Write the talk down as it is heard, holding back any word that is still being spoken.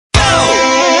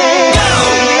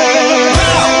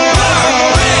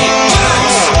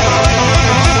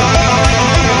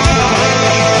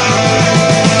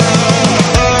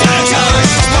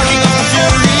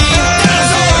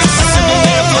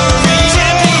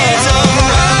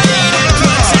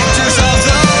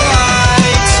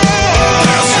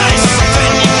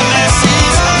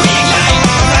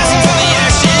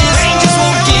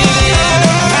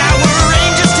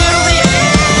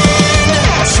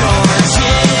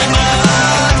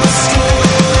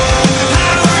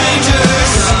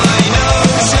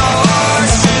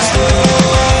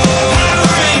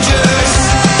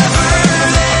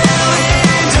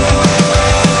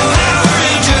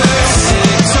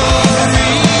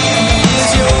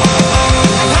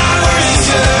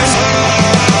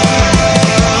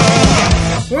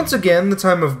Once again, the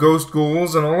time of ghost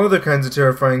ghouls and all other kinds of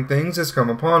terrifying things has come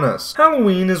upon us.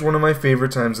 Halloween is one of my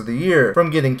favorite times of the year, from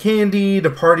getting candy to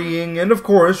partying and of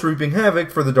course reaping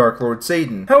havoc for the Dark Lord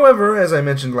Satan. However, as I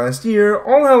mentioned last year,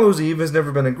 All Hallows Eve has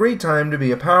never been a great time to be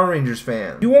a Power Rangers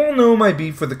fan. You all know my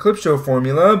beef for the clip show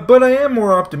formula, but I am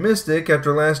more optimistic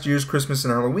after last year's Christmas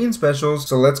and Halloween specials,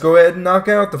 so let's go ahead and knock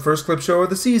out the first clip show of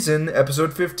the season,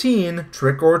 episode 15,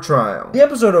 Trick or Trial. The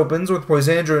episode opens with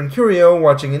Poisandra and Curio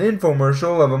watching an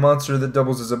infomercial of a monster that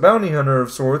doubles as a bounty hunter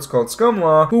of sorts called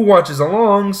Scumlaw, who watches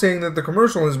along, saying that the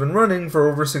commercial has been running for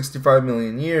over 65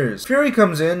 million years. Fury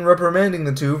comes in, reprimanding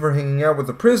the two for hanging out with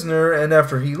the prisoner, and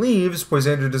after he leaves,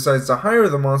 Poisandra decides to hire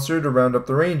the monster to round up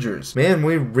the Rangers. Man,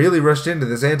 we really rushed into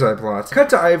this anti-plot.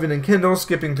 Cut to Ivan and Kendall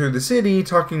skipping through the city,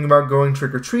 talking about going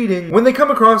trick-or-treating, when they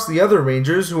come across the other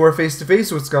Rangers who are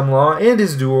face-to-face with Scumlaw and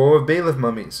his duo of bailiff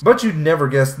mummies. But you'd never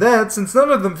guess that, since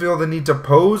none of them feel the need to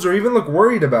pose or even look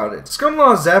worried about it.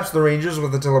 Scumlaw zaps the Rangers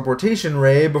with a teleportation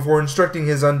ray before instructing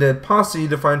his undead posse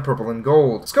to find purple and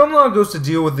gold. Scumlaw goes to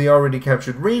deal with the already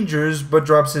captured Rangers, but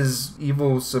drops his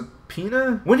evil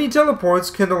subpoena? When he teleports,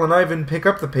 Kendall and Ivan pick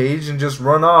up the page and just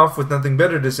run off with nothing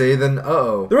better to say than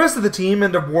uh-oh. The rest of the team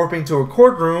end up warping to a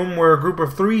courtroom where a group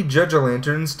of 3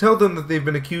 Judge-a-lanterns tell them that they've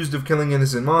been accused of killing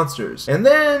innocent monsters. And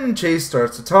then Chase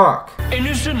starts to talk.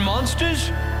 Innocent monsters?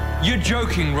 You're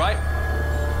joking, right?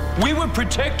 We were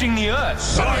protecting the Earth.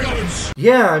 Silence!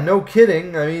 Yeah, no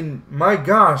kidding. I mean, my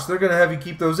gosh, they're gonna have you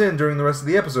keep those in during the rest of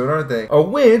the episode, aren't they? A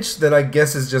witch, that I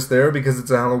guess is just there because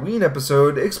it's a Halloween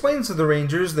episode, explains to the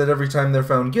Rangers that every time they're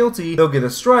found guilty, they'll get a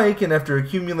strike, and after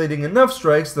accumulating enough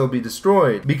strikes, they'll be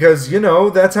destroyed. Because, you know,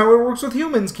 that's how it works with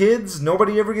humans, kids.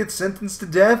 Nobody ever gets sentenced to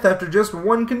death after just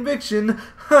one conviction.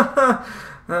 Ha ha.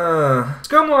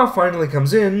 Scumlaw finally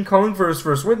comes in, calling for his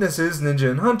first witnesses,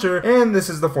 Ninja and Hunter, and this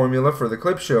is the formula for the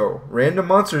clip show. Random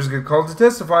monsters get called to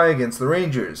testify against the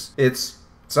Rangers. It's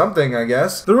something, I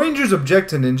guess. The Rangers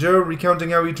object to Ninja, recounting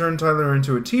how he turned Tyler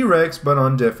into a T-Rex, but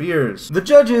on deaf ears. The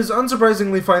judges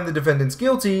unsurprisingly find the defendants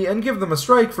guilty and give them a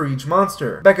strike for each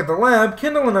monster. Back at the lab,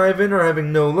 Kendall and Ivan are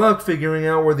having no luck figuring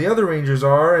out where the other Rangers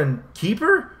are, and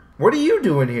Keeper? What are you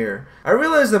doing here? I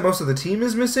realize that most of the team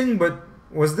is missing, but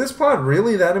was this plot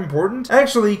really that important?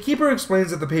 Actually, Keeper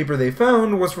explains that the paper they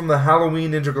found was from the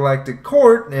Halloween Intergalactic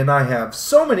Court, and I have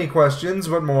so many questions,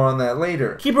 but more on that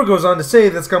later. Keeper goes on to say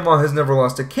that Scumlaw has never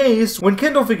lost a case, when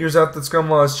Kendall figures out that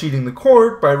Scumlaw is cheating the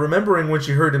court by remembering when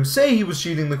she heard him say he was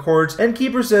cheating the court, and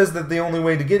Keeper says that the only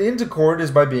way to get into court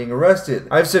is by being arrested.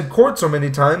 I've said court so many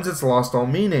times it's lost all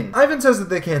meaning. Ivan says that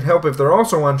they can't help if they're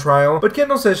also on trial, but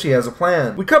Kendall says she has a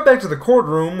plan. We cut back to the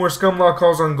courtroom, where Scumlaw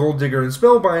calls on Gold Digger and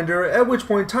Spellbinder, at which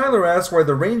point Tyler asks why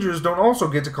the Rangers don't also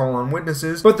get to call on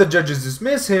witnesses, but the judges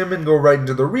dismiss him and go right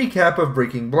into the recap of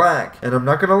Breaking Black. And I'm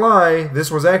not gonna lie, this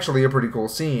was actually a pretty cool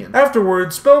scene.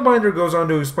 Afterwards, Spellbinder goes on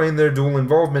to explain their dual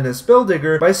involvement as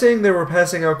Spelldigger by saying they were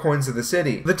passing out coins to the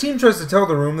city. The team tries to tell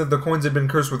the room that the coins had been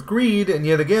cursed with greed, and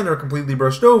yet again are completely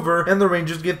brushed over, and the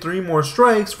Rangers get 3 more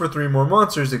strikes for 3 more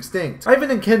monsters extinct.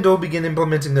 Ivan and Kendall begin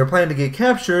implementing their plan to get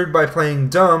captured by playing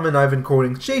dumb and Ivan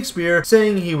quoting Shakespeare,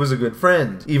 saying he was a good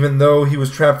friend. Even though he was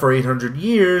trapped for 800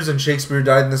 years and Shakespeare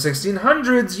died in the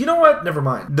 1600s, you know what? Never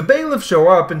mind. The bailiffs show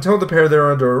up and tell the pair they're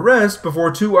under arrest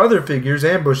before 2 other figures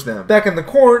ambush them. Back in the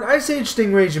court, Ice Age,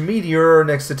 Stingrage, and Meteor are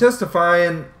next to testify,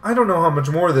 and I don't know how much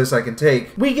more of this I can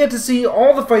take. We get to see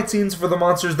all the fight scenes for the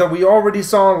monsters that we already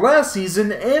saw last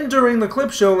season and during the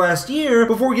clip show last year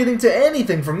before getting to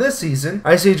anything from this season.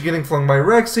 Ice Age getting flung by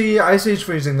Rexy, Ice Age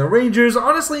freezing the Rangers.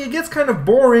 Honestly, it gets kind of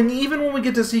boring even when we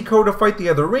get to see Koda fight the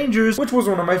other Rangers, which was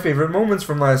one of my favorite moments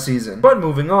from last season. But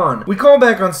moving on. We call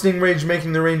back on Stingrage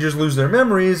making the Rangers lose their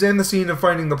memories and the scene of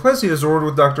finding the Plesiozord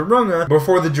with Dr. Runga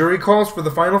before the jury calls for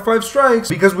the final 5 strikes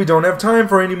because we don't have time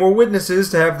for any more witnesses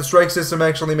to have the strike system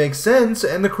actually make sense,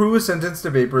 and the crew is sentenced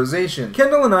to vaporization.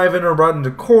 Kendall and Ivan are brought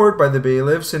into court by the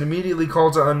bailiffs and immediately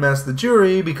called to unmask the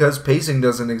jury because pacing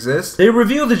doesn't exist. They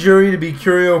reveal the jury to be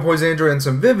Curio, Poisandra, and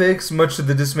some Vivix, much to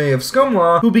the dismay of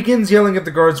Scumlaw, who begins yelling at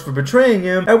the guards for betraying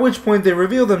him, at which point they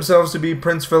reveal themselves to be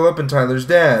Prince Philip and Tyler's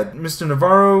dad. Mr.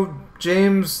 Navarro?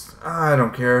 James? I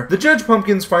don't care. The Judge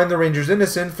Pumpkins find the Rangers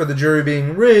innocent for the jury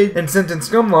being rigged and sentence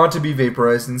Scumlaw to be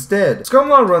vaporized instead.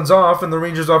 Scumlaw runs off and the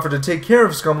Rangers offer to take care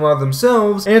of Scumlaw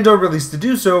themselves and are released to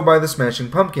do so by the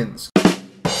Smashing Pumpkins.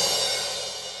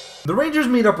 The Rangers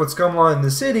meet up with Scumlaw in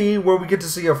the city, where we get to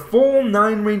see a full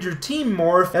 9-Ranger team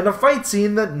morph and a fight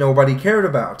scene that nobody cared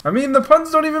about. I mean, the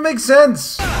puns don't even make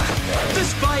sense!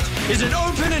 This fight is an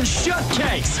open and shut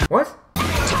case! What?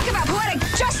 Talk about poetic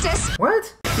justice!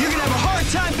 What? You're gonna have a hard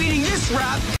time beating this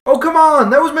rap. Oh, come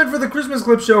on! That was meant for the Christmas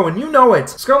clip show, and you know it!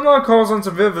 Scumlaw calls on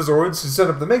some Vivizords to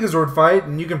set up the Megazord fight,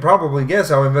 and you can probably guess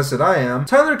how invested I am.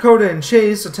 Tyler, Coda, and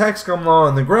Chase attack Scumlaw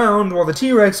on the ground, while the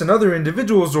T-Rex and other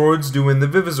individual Zords do in the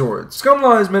Vivizords.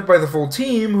 Scumlaw is met by the full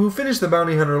team, who finish the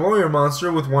bounty hunter lawyer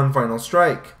monster with one final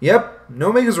strike. Yep,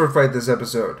 no Megazord fight this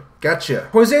episode. Gotcha.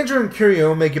 Poisandra and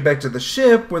Curio make it back to the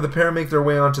ship, where the pair make their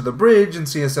way onto the bridge and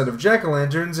see a set of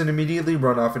jack-o'-lanterns and immediately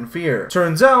run off in fear.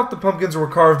 Turns out, the pumpkins were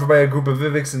carved by a group of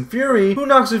Vivix and Fury, who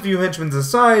knocks a few henchmen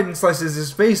aside and slices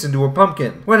his face into a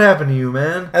pumpkin. What happened to you,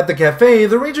 man? At the cafe,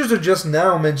 the Rangers are just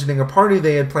now mentioning a party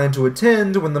they had planned to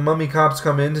attend when the mummy cops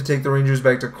come in to take the Rangers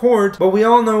back to court, but we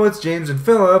all know it's James and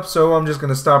Philip, so I'm just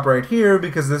gonna stop right here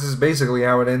because this is basically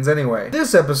how it ends anyway.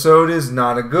 This episode is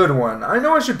not a good one. I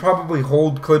know I should probably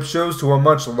hold clip shows to a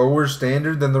much lower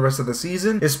standard than the rest of the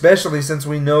season, especially since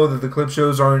we know that the clip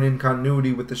shows aren't in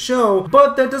continuity with the show,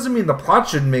 but that doesn't mean the plot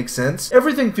shouldn't make sense.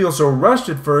 Everything feels so rushed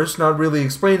at first, not really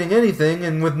explaining anything,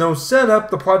 and with no setup,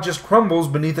 the plot just crumbles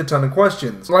beneath a ton of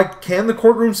questions. Like, can the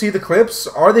courtroom see the clips?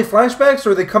 Are they flashbacks,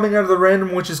 or are they coming out of the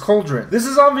random witch's cauldron? This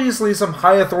is obviously some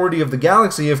high authority of the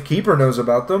galaxy if Keeper knows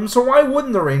about them, so why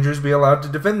wouldn't the Rangers be allowed to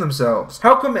defend themselves?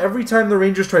 How come every time the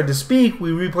Rangers tried to speak, we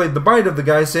replayed the bite of the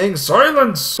guy saying,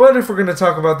 "Silence!" But if we're going to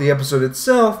talk about the episode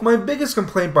itself, my biggest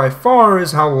complaint by far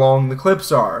is how long the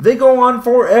clips are. They go on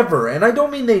forever, and I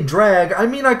don't mean they drag, I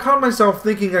mean I caught myself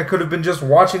thinking I could have been just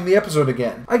watching the episode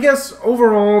again. I guess,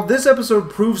 overall, this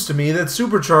episode proves to me that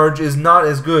Supercharge is not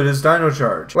as good as Dino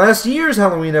Charge. Last year's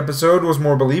Halloween episode was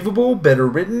more believable, better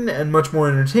written, and much more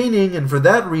entertaining, and for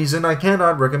that reason I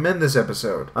cannot recommend this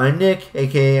episode. I'm Nick,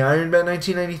 aka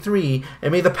IronBat1993,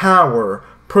 and may the power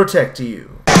protect you.